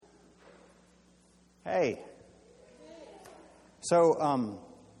Hey. So,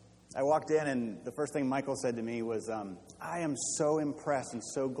 I walked in and the first thing Michael said to me was, I am so impressed and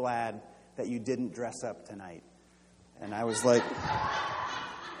so glad that you didn't dress up tonight. And I was like,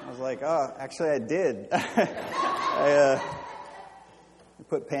 oh, actually I did. I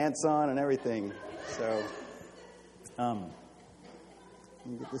put pants on and everything. So, let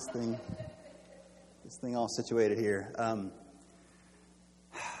me get this thing all situated here.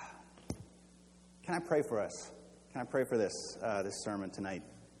 Can I pray for us? Can I pray for this sermon tonight?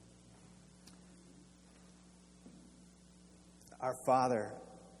 Our Father,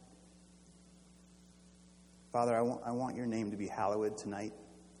 I want your name to be hallowed tonight.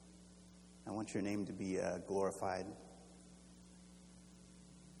 I want your name to be glorified.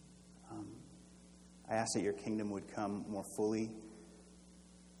 I ask that your kingdom would come more fully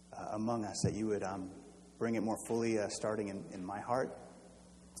among us, that you would bring it more fully starting in my heart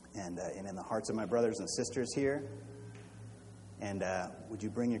and in the hearts of my brothers and sisters here. And would you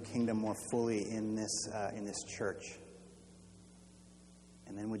bring your kingdom more fully in this church?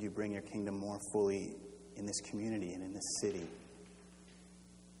 And then would you bring your kingdom more fully in this community and in this city,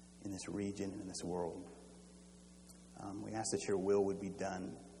 in this region and in this world? We ask that your will would be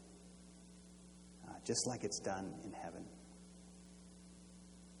done just like it's done in heaven.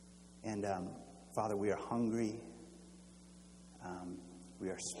 And Father, we are hungry. We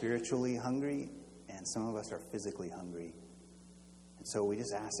are spiritually hungry, and some of us are physically hungry. And so we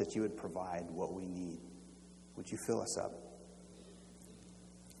just ask that you would provide what we need. Would you fill us up?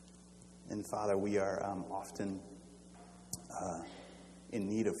 And Father, we are often in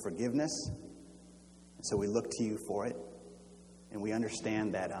need of forgiveness. And so we look to you for it. And we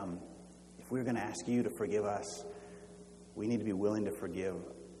understand that if we're going to ask you to forgive us, we need to be willing to forgive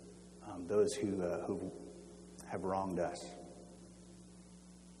those who have wronged us.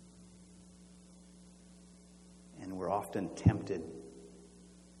 And we're often tempted.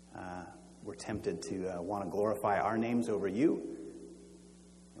 We're tempted to want to glorify our names over you.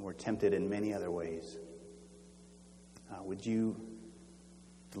 And we're tempted in many other ways. Would you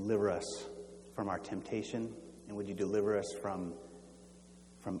deliver us from our temptation? And would you deliver us from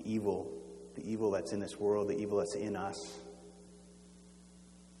evil, the evil that's in this world, the evil that's in us?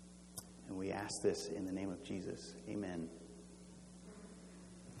 And we ask this in the name of Jesus. Amen.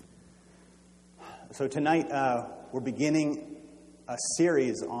 So tonight, we're beginning a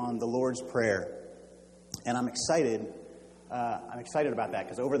series on the Lord's Prayer. And I'm excited about that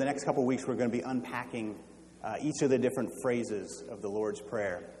because over the next couple of weeks, we're going to be unpacking each of the different phrases of the Lord's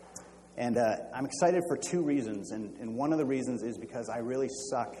Prayer. And I'm excited for two reasons. And one of the reasons is because I really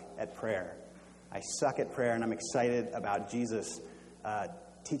suck at prayer. I suck at prayer, and I'm excited about Jesus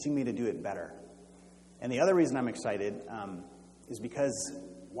teaching me to do it better. And the other reason I'm excited is because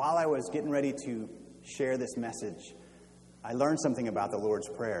while I was getting ready to share this message, I learned something about the Lord's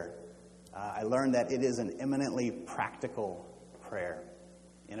Prayer. I learned that it is an eminently practical prayer.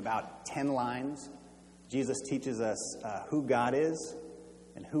 In about 10 lines, Jesus teaches us who God is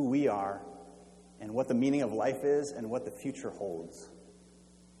and who we are and what the meaning of life is and what the future holds.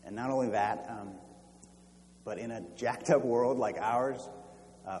 And not only that, but in a jacked up world like ours,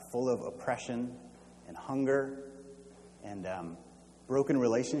 full of oppression and hunger and broken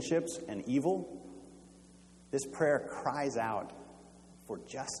relationships and evil, this prayer cries out for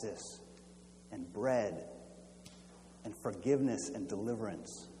justice and bread and forgiveness and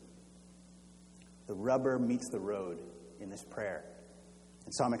deliverance. The rubber meets the road in this prayer.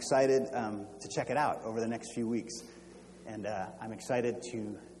 And so I'm excited to check it out over the next few weeks. And I'm excited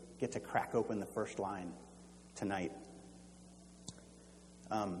to get to crack open the first line tonight.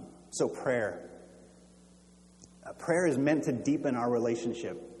 So prayer. Prayer is meant to deepen our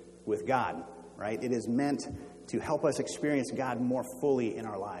relationship with God, right? It is meant to help us experience God more fully in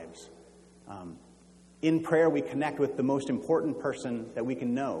our lives. In prayer, we connect with the most important person that we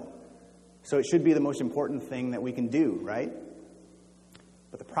can know. So it should be the most important thing that we can do, right?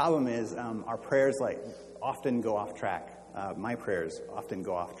 But the problem is our prayers often go off track. My prayers often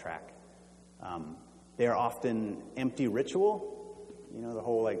go off track. They are often empty ritual. You know, the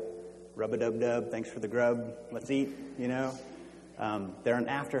whole rub-a-dub-dub, thanks for the grub, let's eat, you know. They're an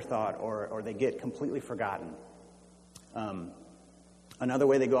afterthought or they get completely forgotten. Another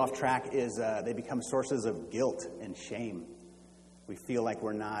way they go off track is they become sources of guilt and shame. We feel like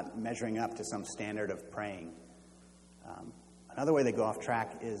we're not measuring up to some standard of praying. Another way they go off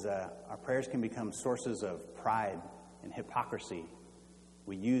track is our prayers can become sources of pride and hypocrisy.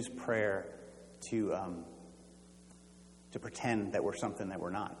 We use prayer to pretend that we're something that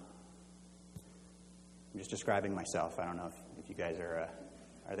we're not. I'm just describing myself. I don't know if you guys are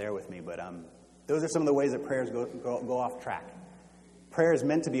there with me, but Those are some of the ways that prayers go off track. Prayer is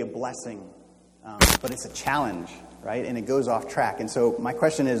meant to be a blessing, but it's a challenge, right? And it goes off track. And so my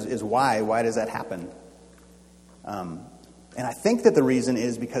question is why? Why does that happen? And I think that the reason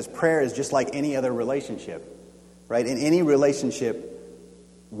is because prayer is just like any other relationship, right? In any relationship,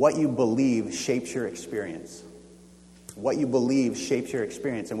 what you believe shapes your experience. What you believe shapes your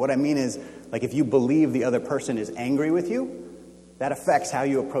experience. And what I mean is, like, if you believe the other person is angry with you, that affects how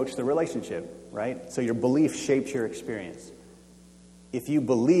you approach the relationship, right? So your belief shapes your experience. If you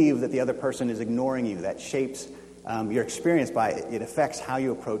believe that the other person is ignoring you, that shapes your experience by it. It affects how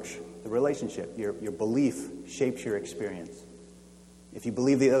you approach the relationship. Your belief shapes your experience. If you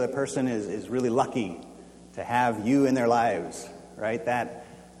believe the other person is really lucky to have you in their lives, right, that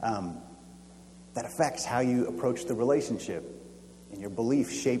affects how you approach the relationship, and your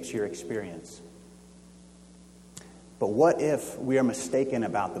belief shapes your experience. But what if we are mistaken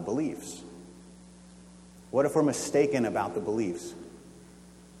about the beliefs? What if we're mistaken about the beliefs?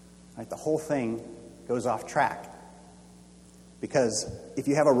 Right, the whole thing goes off track. Because if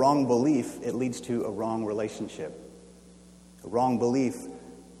you have a wrong belief, it leads to a wrong relationship. A wrong belief,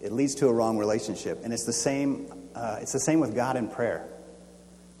 it leads to a wrong relationship. And it's the same with God and prayer.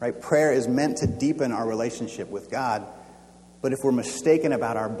 Right? Prayer is meant to deepen our relationship with God. But if we're mistaken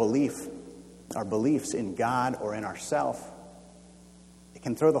about our beliefs in God or in ourselves, it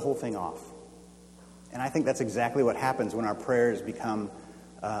can throw the whole thing off. And I think that's exactly what happens when our prayers become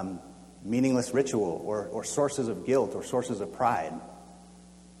meaningless ritual or sources of guilt or sources of pride.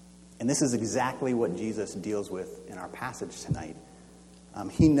 And this is exactly what Jesus deals with in our passage tonight.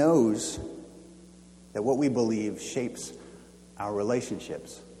 He knows that what we believe shapes our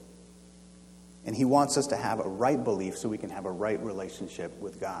relationships. And he wants us to have a right belief so we can have a right relationship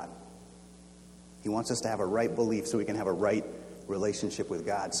with God. He wants us to have a right belief so we can have a right relationship with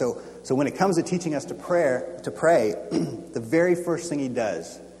God. So when it comes to teaching us to pray, the very first thing he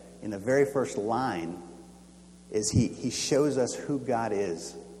does in the very first line is he shows us who God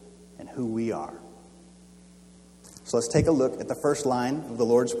is and who we are. So let's take a look at the first line of the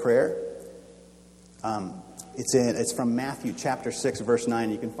Lord's Prayer. It's from Matthew chapter 6, verse 9.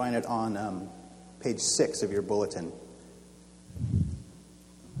 You can find it on page 6 of your bulletin.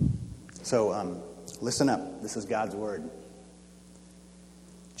 So listen up. This is God's word.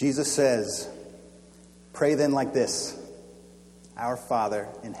 Jesus says, "Pray then like this, Our Father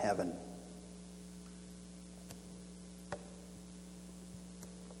in heaven."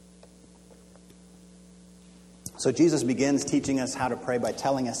 So Jesus begins teaching us how to pray by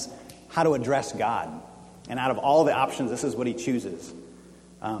telling us how to address God. And out of all the options, this is what he chooses.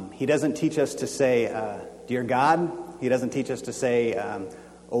 He doesn't teach us to say, "Dear God." He doesn't teach us to say,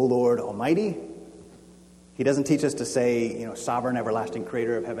 "O Lord Almighty." He doesn't teach us to say, "Sovereign, everlasting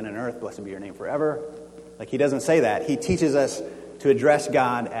creator of heaven and earth, blessed be your name forever." Like, he doesn't say that. He teaches us to address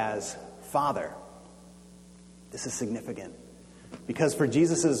God as Father. This is significant because for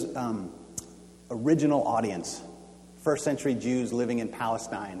Jesus' original audience, first century Jews living in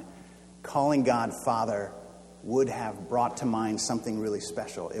Palestine, calling God Father would have brought to mind something really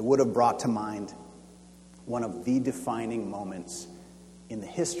special. It would have brought to mind one of the defining moments in the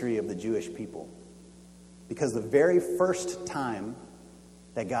history of the Jewish people. Because the very first time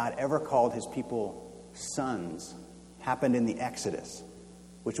that God ever called his people sons happened in the Exodus,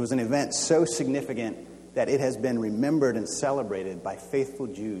 which was an event so significant that it has been remembered and celebrated by faithful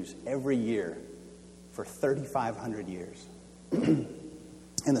Jews every year for 3,500 years. And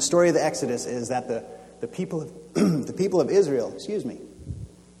the story of the Exodus is that the people of Israel,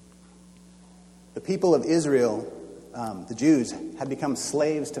 the people of Israel, the Jews, had become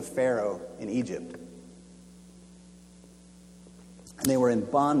slaves to Pharaoh in Egypt. And they were in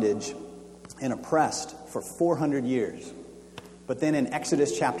bondage and oppressed for 400 years. But then in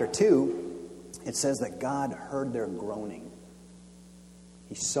Exodus chapter 2, it says that God heard their groaning.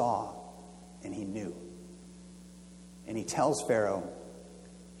 He saw and he knew. And he tells Pharaoh,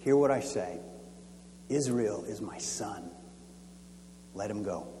 "Hear what I say. Israel is my son. Let him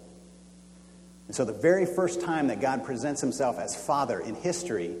go." And so the very first time that God presents himself as Father in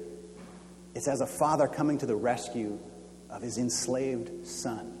history, it's as a father coming to the rescue of his enslaved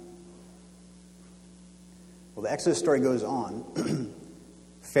son. Well, the Exodus story goes on.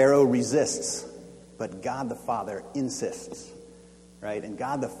 Pharaoh resists, but God the Father insists, right? And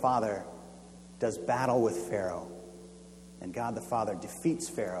God the Father does battle with Pharaoh. And God the Father defeats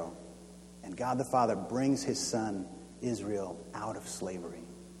Pharaoh. And God the Father brings his son, Israel, out of slavery.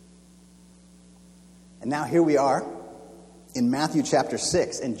 And now here we are in Matthew chapter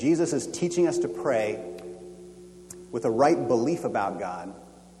 6, and Jesus is teaching us to pray with a right belief about God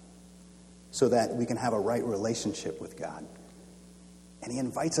so that we can have a right relationship with God. And he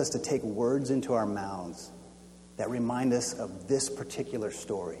invites us to take words into our mouths that remind us of this particular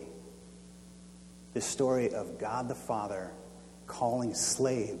story. This story of God the Father calling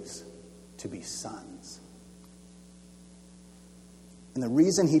slaves to be sons. And the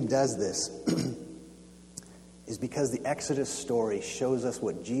reason he does this is because the Exodus story shows us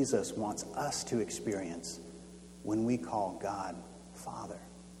what Jesus wants us to experience when we call God Father.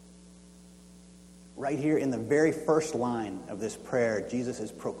 Right here in the very first line of this prayer, Jesus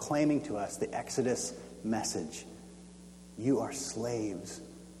is proclaiming to us the Exodus message. You are slaves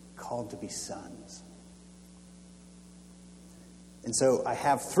called to be sons. And so I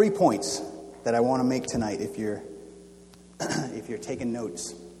have 3 points that I want to make tonight if you're taking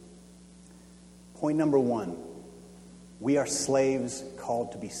notes. Point number 1, we are slaves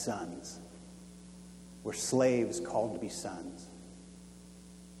called to be sons. We're slaves called to be sons.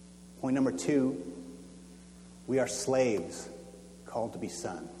 Point number 2, we are slaves called to be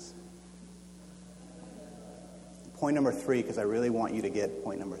sons. Point number 3, because I really want you to get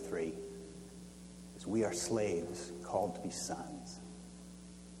point number 3, is we are slaves called to be sons.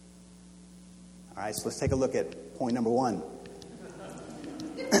 All right, so let's take a look at point number 1.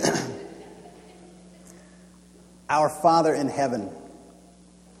 Our Father in heaven.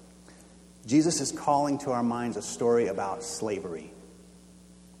 Jesus is calling to our minds a story about slavery.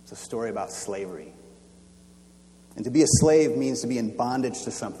 It's a story about slavery. And to be a slave means to be in bondage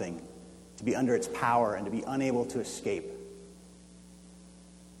to something, to be under its power, and to be unable to escape.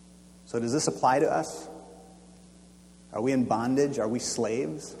 So does this apply to us? Are we in bondage? Are we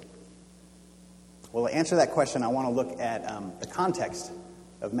slaves? Well, to answer that question, I want to look at the context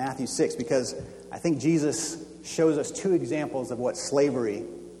of Matthew 6, because I think Jesus shows us 2 examples of what slavery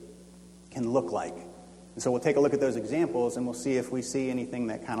can look like. And so we'll take a look at those examples, and we'll see if we see anything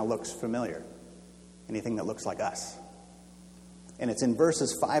that kind of looks familiar, anything that looks like us. And it's in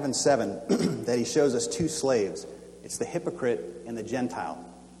verses 5 and 7 that he shows us 2 slaves. It's the hypocrite and the Gentile.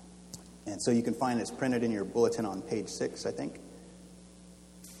 And so you can find it's printed in your bulletin on page 6, I think.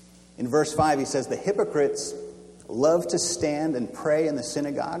 In verse 5, he says, the hypocrites love to stand and pray in the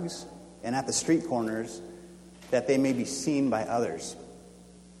synagogues and at the street corners that they may be seen by others.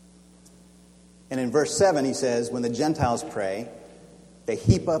 And in verse 7, he says, when the Gentiles pray, they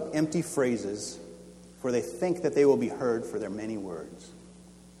heap up empty phrases, for they think that they will be heard for their many words.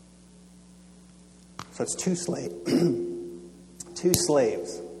 So it's 2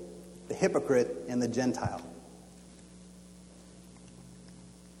 slaves, the hypocrite and the Gentile.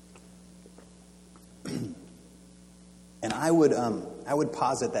 And I would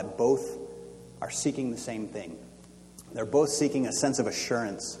posit that both are seeking the same thing. They're both seeking a sense of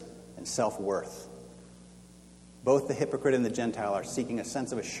assurance and self-worth. Both the hypocrite and the Gentile are seeking a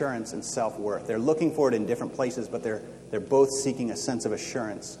sense of assurance and self-worth. They're looking for it in different places, but they're both seeking a sense of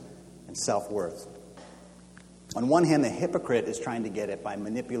assurance and self-worth. On one hand, the hypocrite is trying to get it by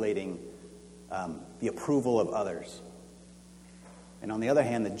manipulating the approval of others. And on the other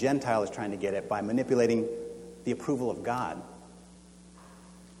hand, the Gentile is trying to get it by manipulating the approval of God.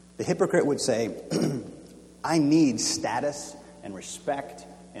 The hypocrite would say, I need status and respect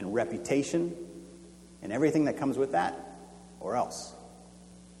and reputation and everything that comes with that, or else.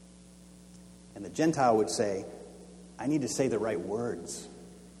 And the Gentile would say, I need to say the right words.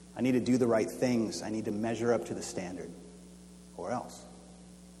 I need to do the right things. I need to measure up to the standard, or else.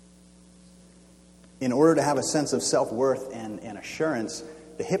 In order to have a sense of self-worth and assurance,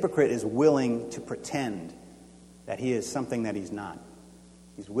 the hypocrite is willing to pretend that he is something that he's not.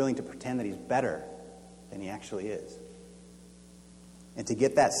 He's willing to pretend that he's better than he actually is. And to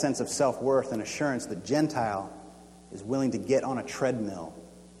get that sense of self-worth and assurance, the Gentile is willing to get on a treadmill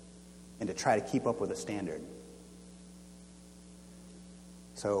and to try to keep up with a standard.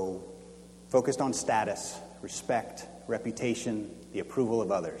 So, focused on status, respect, reputation, the approval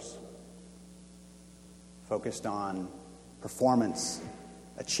of others. Focused on performance,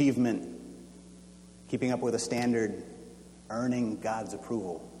 achievement, keeping up with a standard, earning God's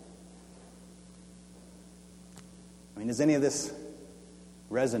approval. I mean, does any of this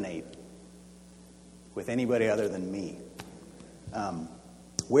resonate with anybody other than me?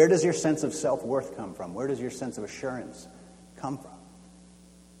 Where does your sense of self-worth come from? Where does your sense of assurance come from?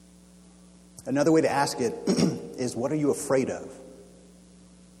 Another way to ask it is, what are you afraid of?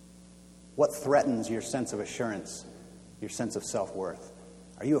 What threatens your sense of assurance, your sense of self-worth?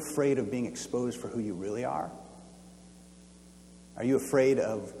 Are you afraid of being exposed for who you really are? Are you afraid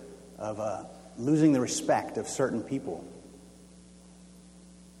of losing the respect of certain people?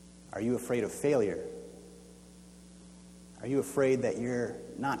 Are you afraid of failure? Are you afraid that you're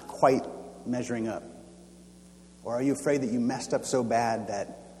not quite measuring up? Or are you afraid that you messed up so bad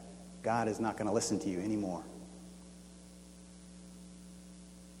that God is not going to listen to you anymore?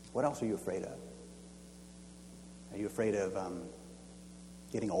 What else are you afraid of? Are you afraid of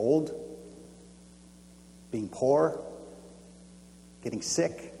getting old? Being poor? Getting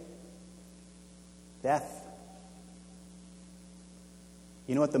sick? Death?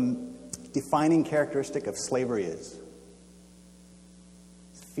 You know what the defining characteristic of slavery is?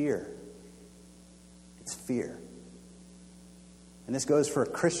 It's fear. It's fear. And this goes for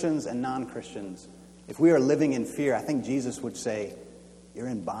Christians and non-Christians. If we are living in fear, I think Jesus would say, you're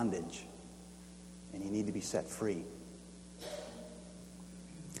in bondage and you need to be set free.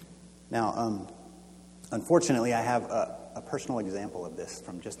 Now, unfortunately, I have a personal example of this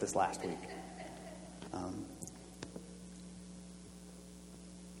from just this last week.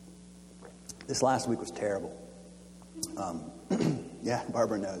 This last week was terrible. Yeah,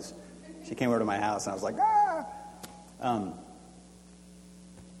 Barbara knows. She came over to my house and I was like, ah!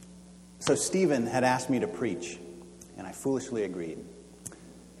 So Stephen had asked me to preach, and I foolishly agreed.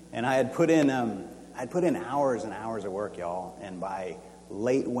 And I had put in hours and hours of work, y'all, and by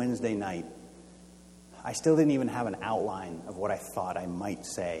late Wednesday night, I still didn't even have an outline of what I thought I might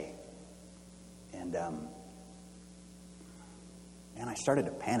say. And I started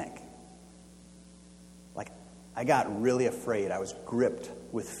to panic. Like, I got really afraid. I was gripped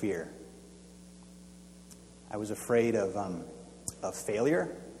with fear. I was afraid of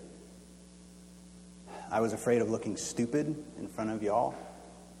failure. I was afraid of looking stupid in front of y'all.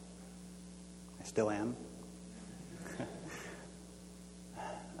 I still am.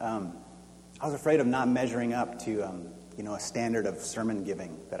 I was afraid of not measuring up to, a standard of sermon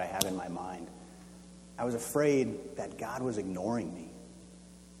giving that I have in my mind. I was afraid that God was ignoring me.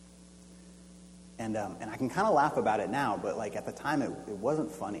 And I can kind of laugh about it now, but like at the time it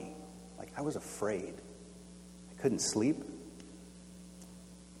wasn't funny. Like I was afraid. I couldn't sleep.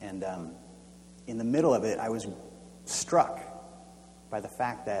 And in the middle of it, I was struck by the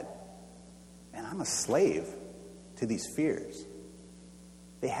fact that, man, I'm a slave to these fears.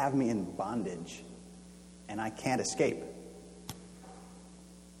 They have me in bondage, and I can't escape.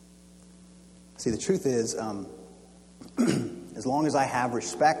 See, the truth is, as long as I have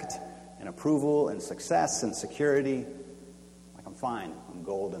respect and approval and success and security, like I'm fine, I'm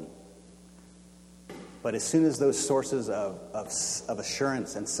golden. But as soon as those sources of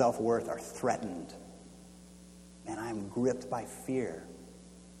assurance and self-worth are threatened, and I'm gripped by fear,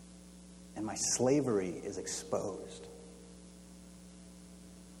 and my slavery is exposed.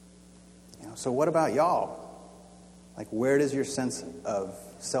 So what about y'all? Like, where does your sense of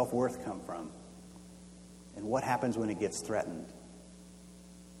self-worth come from? And what happens when it gets threatened?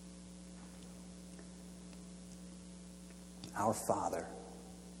 Our Father.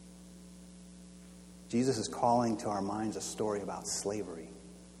 Jesus is calling to our minds a story about slavery.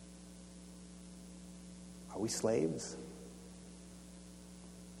 Are we slaves?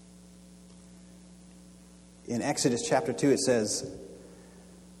 In Exodus chapter 2, it says,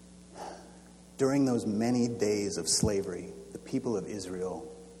 during those many days of slavery, the people of Israel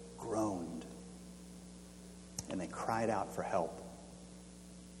groaned, and they cried out for help.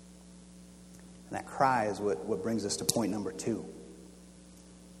 And that cry is what brings us to point number 2.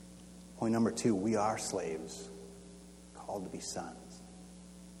 Point number 2, we are slaves, called to be sons.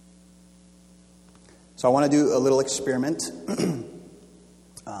 So I want to do a little experiment. I'm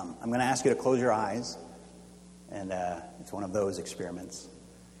going to ask you to close your eyes, and it's one of those experiments.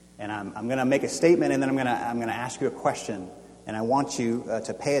 And I'm going to make a statement, and then I'm going to ask you a question, and I want you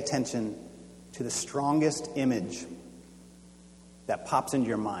to pay attention to the strongest image that pops into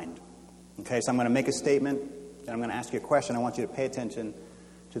your mind. Okay, so I'm going to make a statement, and I'm going to ask you a question. I want you to pay attention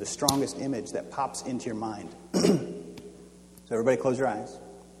to the strongest image that pops into your mind. So everybody close your eyes.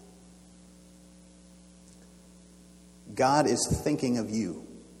 God is thinking of you.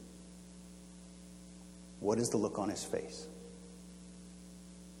 What is the look on his face?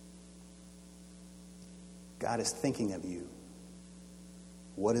 God is thinking of you.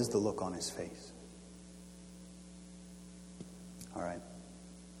 What is the look on his face? All right.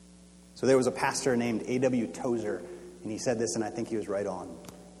 So there was a pastor named A.W. Tozer, and he said this, and I think he was right on.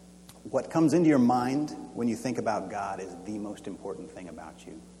 What comes into your mind when you think about God is the most important thing about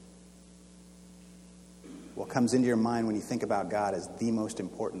you. What comes into your mind when you think about God is the most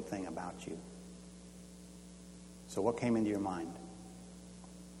important thing about you. So what came into your mind?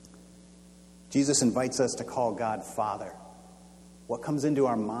 Jesus invites us to call God Father. What comes into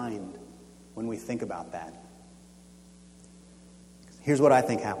our mind when we think about that? Here's what I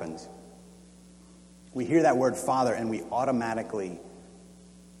think happens. We hear that word Father and we automatically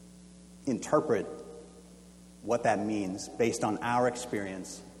interpret what that means based on our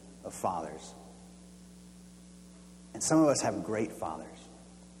experience of fathers. And some of us have great fathers,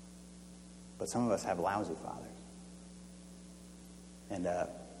 but some of us have lousy fathers. And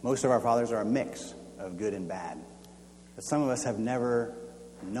most of our fathers are a mix of good and bad. But some of us have never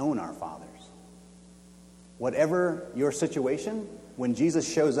known our fathers. Whatever your situation, when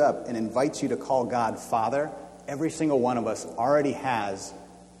Jesus shows up and invites you to call God Father, every single one of us already has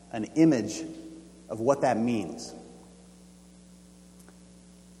an image of what that means.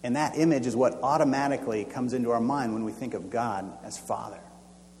 And that image is what automatically comes into our mind when we think of God as Father.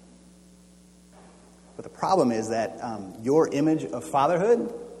 But the problem is that your image of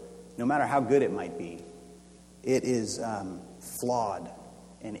fatherhood, no matter how good it might be, it is flawed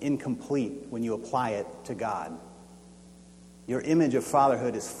and incomplete when you apply it to God. Your image of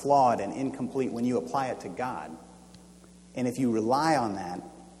fatherhood is flawed and incomplete when you apply it to God. And if you rely on that,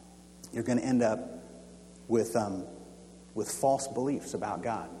 you're going to end up with false beliefs about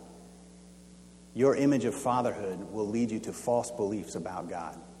God. Your image of fatherhood will lead you to false beliefs about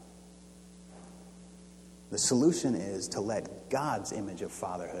God. The solution is to let God's image of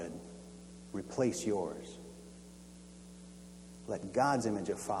fatherhood replace yours. Let God's image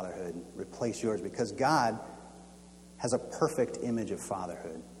of fatherhood replace yours, because God has a perfect image of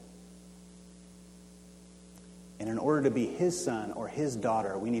fatherhood. And in order to be His son or His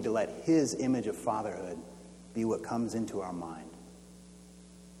daughter, we need to let His image of fatherhood be what comes into our mind.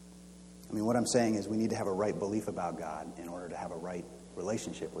 I mean, what I'm saying is we need to have a right belief about God in order to have a right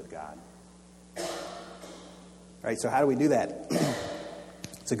relationship with God. All right, so how do we do that?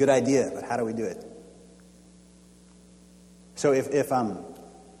 It's a good idea, but how do we do it? So if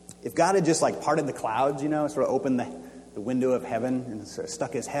God had just like parted the clouds, sort of opened the window of heaven and sort of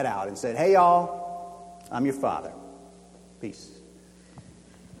stuck His head out and said, "Hey y'all, I'm your Father. Peace."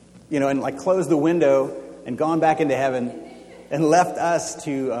 And like closed the window and gone back into heaven and left us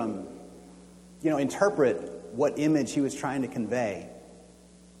to, interpret what image He was trying to convey.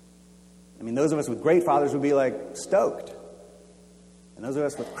 I mean, those of us with great fathers would be like stoked. And those of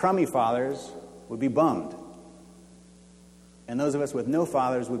us with crummy fathers would be bummed. And those of us with no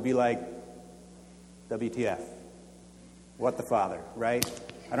fathers would be like, WTF. What the father, right?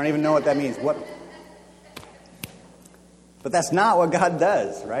 I don't even know what that means. What? But that's not what God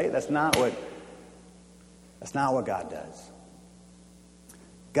does, right? That's not what God does.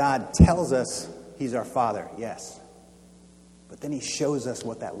 God tells us He's our Father, yes. But then He shows us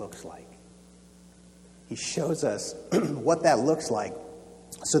what that looks like. He shows us what that looks like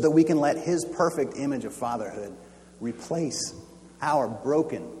so that we can let His perfect image of fatherhood replace our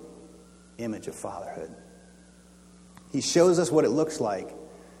broken image of fatherhood. He shows us what it looks like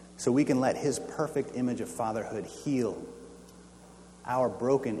so we can let His perfect image of fatherhood heal our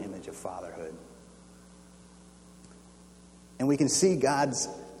broken image of fatherhood. And we can see God's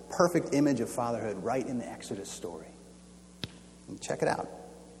perfect image of fatherhood right in the Exodus story. Check it out.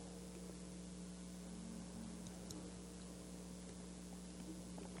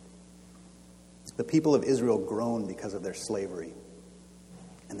 The people of Israel groan because of their slavery,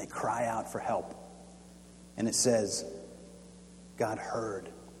 and they cry out for help. And it says, God heard,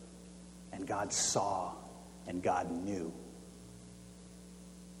 and God saw, and God knew.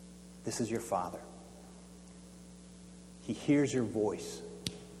 This is your Father. He hears your voice.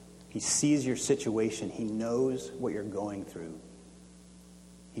 He sees your situation. He knows what you're going through.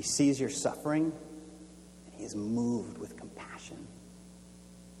 He sees your suffering, and He is moved with compassion.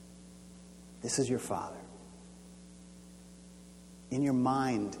 This is your Father. In your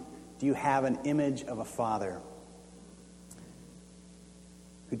mind, do you have an image of a father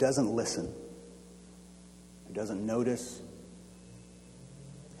who doesn't listen, who doesn't notice,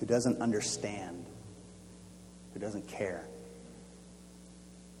 who doesn't understand, who doesn't care?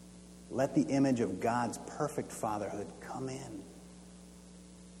 Let the image of God's perfect fatherhood come in.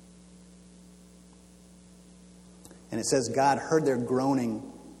 And it says God heard their groaning,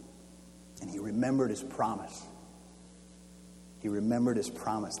 and He remembered His promise. He remembered His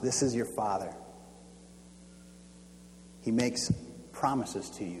promise. This is your Father. He makes promises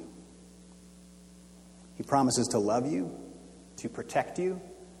to you. He promises to love you, to protect you,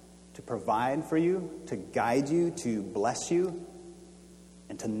 to provide for you, to guide you, to bless you,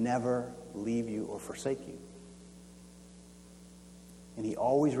 and to never leave you or forsake you. And He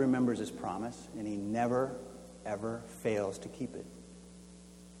always remembers His promise, and He never, ever fails to keep it.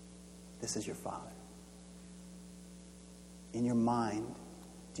 This is your Father. In your mind,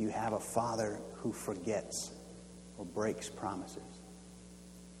 do you have a Father who forgets or breaks promises?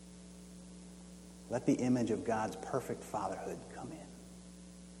 Let the image of God's perfect fatherhood come in.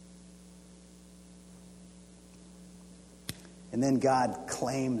 And then God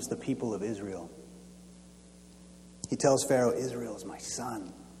claims the people of Israel. He tells Pharaoh, Israel is my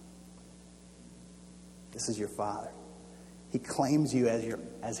son. This is your father. He claims you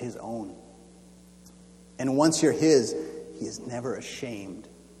as his own. And once you're his, he is never ashamed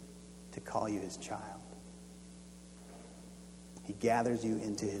to call you his child. He gathers you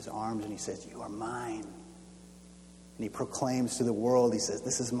into his arms and he says, you are mine. And he proclaims to the world, he says,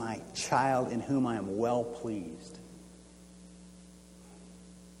 this is my child in whom I am well pleased.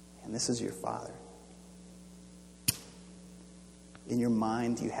 And this is your father. In your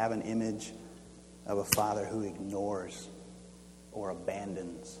mind, you have an image of a father who ignores or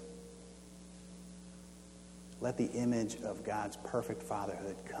abandons. Let the image of God's perfect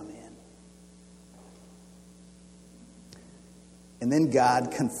fatherhood come in. And then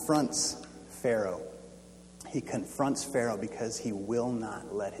God confronts Pharaoh. He confronts Pharaoh because he will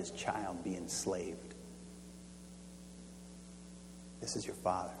not let his child be enslaved. This is your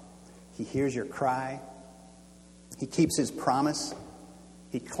father. He hears your cry. He keeps his promise.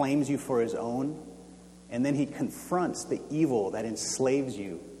 He claims you for his own. And then he confronts the evil that enslaves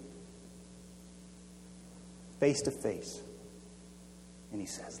you face to face. And he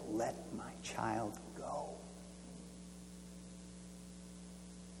says, let my child go.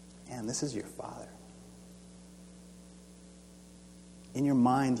 And this is your father. In your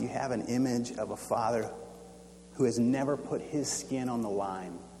mind, you have an image of a father who has never put his skin on the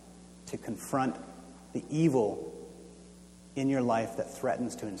line to confront the evil in your life that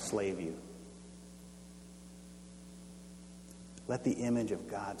threatens to enslave you. Let the image of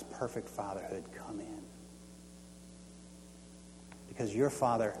God's perfect fatherhood come in. Because your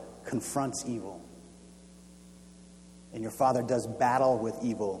father confronts evil. And your father does battle with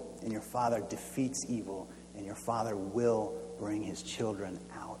evil. And your father defeats evil. And your father will bring his children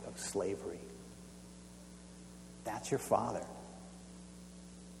out of slavery. That's your father.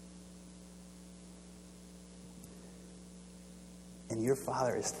 And your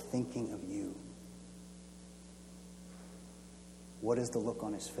father is thinking of you. What is the look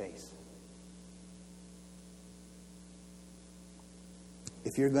on his face?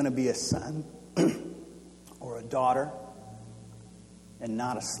 If you're going to be a son or a daughter and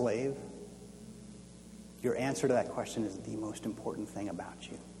not a slave, your answer to that question is the most important thing about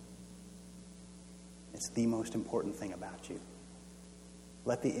you. It's the most important thing about you.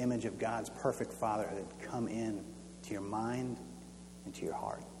 Let the image of God's perfect fatherhood come in to your mind and to your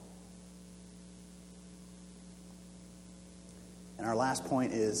heart. And our last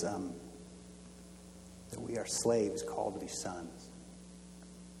point is that we are slaves called to be sons.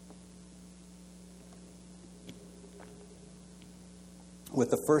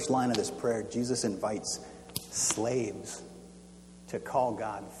 With the first line of this prayer, Jesus invites slaves to call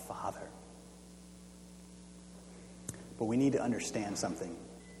God Father. But we need to understand something.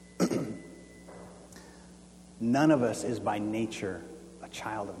 None of us is by nature a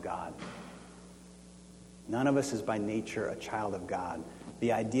child of God. None of us is by nature a child of God.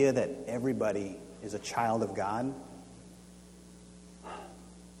 The idea that everybody is a child of God,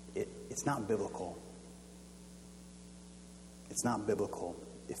 it's not biblical. It's not biblical.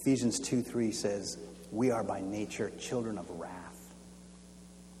 Ephesians 2:3 says, we are by nature children of wrath.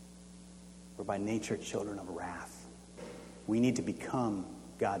 We're by nature children of wrath. We need to become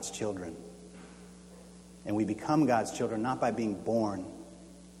God's children. And we become God's children not by being born,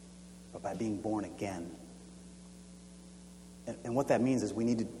 but by being born again. And what that means is we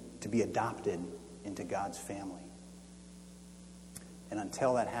need to be adopted into God's family. And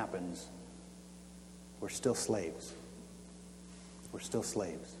until that happens, we're still slaves. We're still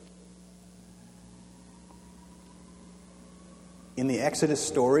slaves. In the Exodus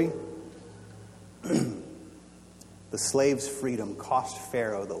story, the slave's freedom cost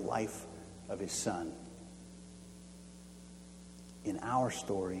Pharaoh the life of his son. In our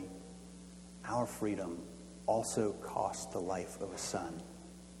story, our freedom also cost the life of a son.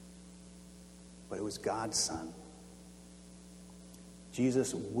 But it was God's son.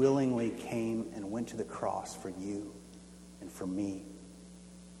 Jesus willingly came and went to the cross for you and for me.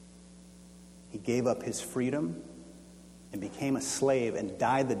 He gave up his freedom and became a slave and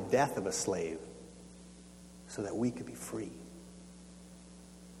died the death of a slave so that we could be free.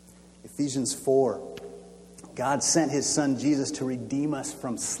 Ephesians 4, God sent his son Jesus to redeem us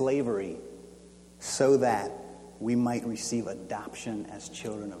from slavery so that we might receive adoption as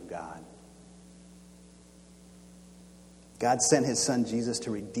children of God. God sent his son Jesus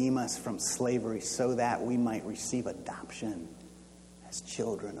to redeem us from slavery so that we might receive adoption as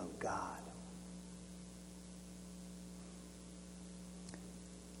children of God.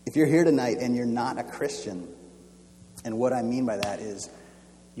 If you're here tonight and you're not a Christian, And what I mean by that is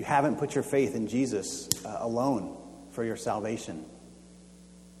you haven't put your faith in Jesus alone for your salvation.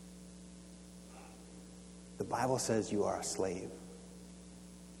 The Bible says you are a slave.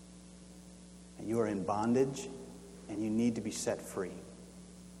 And you are in bondage, and you need to be set free.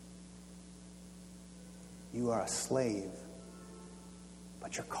 You are a slave,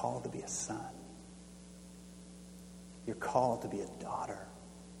 but you're called to be a son. You're called to be a daughter.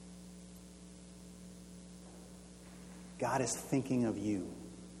 God is thinking of you.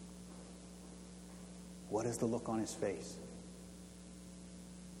 What is the look on his face?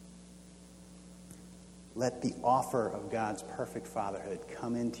 Let the offer of God's perfect fatherhood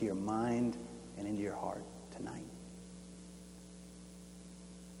come into your mind and into your heart tonight.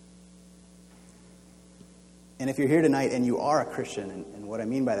 And if you're here tonight and you are a Christian, and what I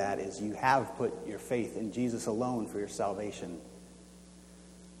mean by that is you have put your faith in Jesus alone for your salvation,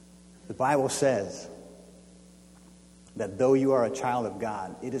 the Bible says that though you are a child of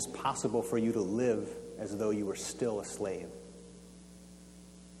God, it is possible for you to live as though you were still a slave.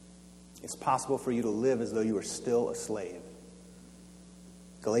 It's possible for you to live as though you were still a slave.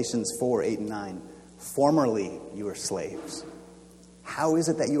 Galatians 4:8-9. Formerly you were slaves. How is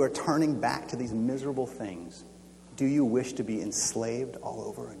it that you are turning back to these miserable things? Do you wish to be enslaved all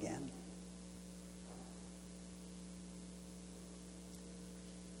over again?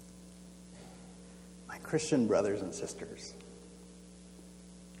 My Christian brothers and sisters,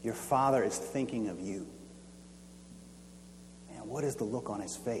 your Father is thinking of you. And what is the look on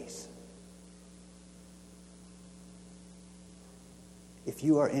his face? If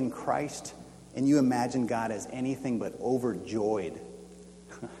you are in Christ and you imagine God as anything but overjoyed,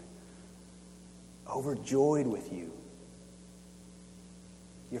 overjoyed with you,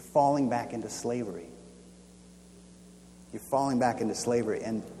 you're falling back into slavery. You're falling back into slavery.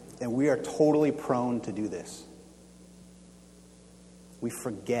 And we are totally prone to do this. We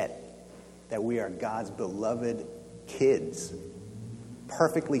forget that we are God's beloved kids,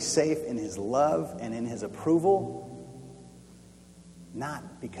 perfectly safe in his love and in his approval,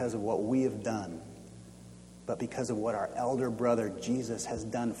 not because of what we have done, but because of what our elder brother Jesus has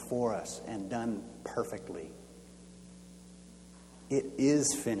done for us and done perfectly. It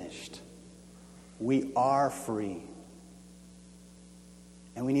is finished. We are free.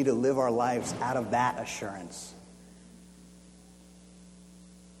 And we need to live our lives out of that assurance.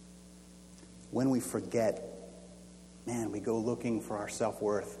 When we forget, man, we go looking for our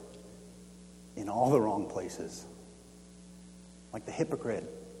self-worth in all the wrong places. Like the hypocrite,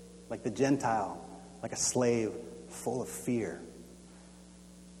 like the Gentile, like a slave full of fear.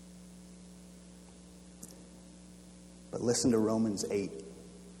 But listen to Romans 8.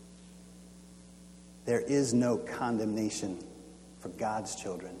 There is no condemnation for God's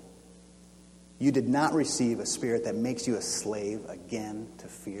children. You did not receive a spirit that makes you a slave again to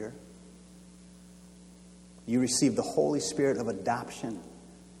fear. You received the Holy Spirit of adoption.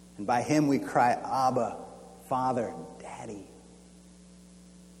 And by him we cry, Abba, Father, Daddy.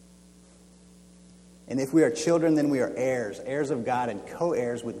 And if we are children, then we are heirs, heirs of God and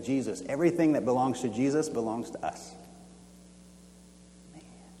co-heirs with Jesus. Everything that belongs to Jesus belongs to us. Man.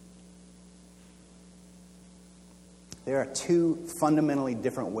 There are two fundamentally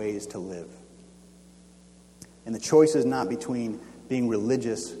different ways to live. And the choice is not between being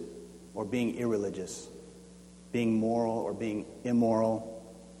religious or being irreligious, being moral or being immoral.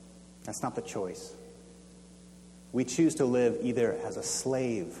 That's not the choice. We choose to live either as a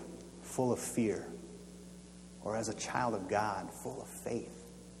slave full of fear or as a child of God full of faith.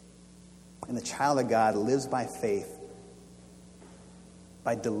 And the child of God lives by faith,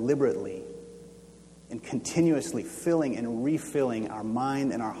 by deliberately and continuously filling and refilling our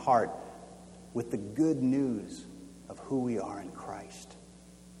mind and our heart with the good news of who we are in Christ.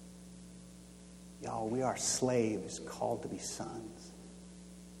 Y'all, we are slaves called to be sons.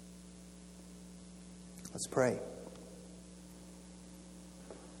 Let's pray.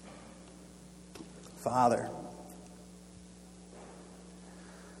 Father,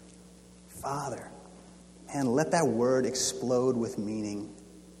 man, let that word explode with meaning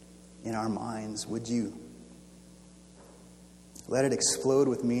in our minds, would you? Let it explode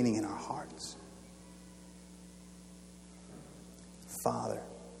with meaning in our hearts. Father,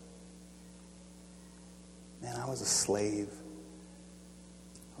 man, I was a slave.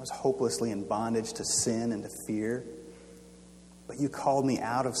 I was hopelessly in bondage to sin and to fear. But you called me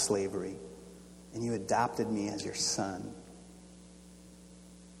out of slavery, and you adopted me as your son.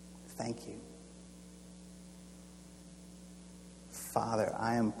 Thank you. Father,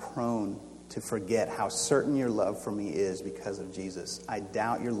 I am prone to forget how certain your love for me is because of Jesus. I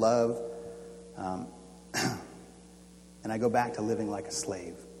doubt your love. and I go back to living like a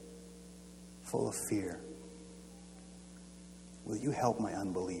slave, full of fear, will you help my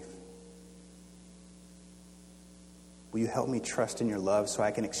unbelief? Will you help me trust in your love so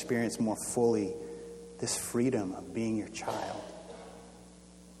I can experience more fully this freedom of being your child?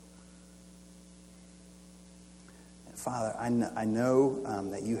 And Father, I know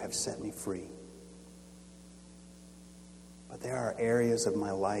that you have set me free. But there are areas of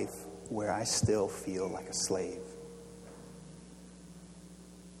my life where I still feel like a slave.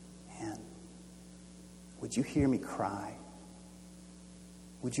 And would you hear me cry?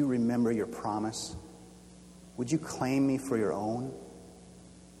 Would you remember your promise? Would you claim me for your own?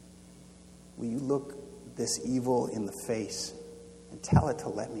 Will you look this evil in the face and tell it to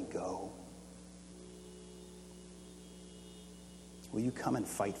let me go? Will you come and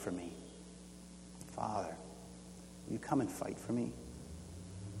fight for me? Father, will you come and fight for me?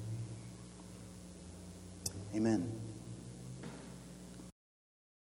 Amen.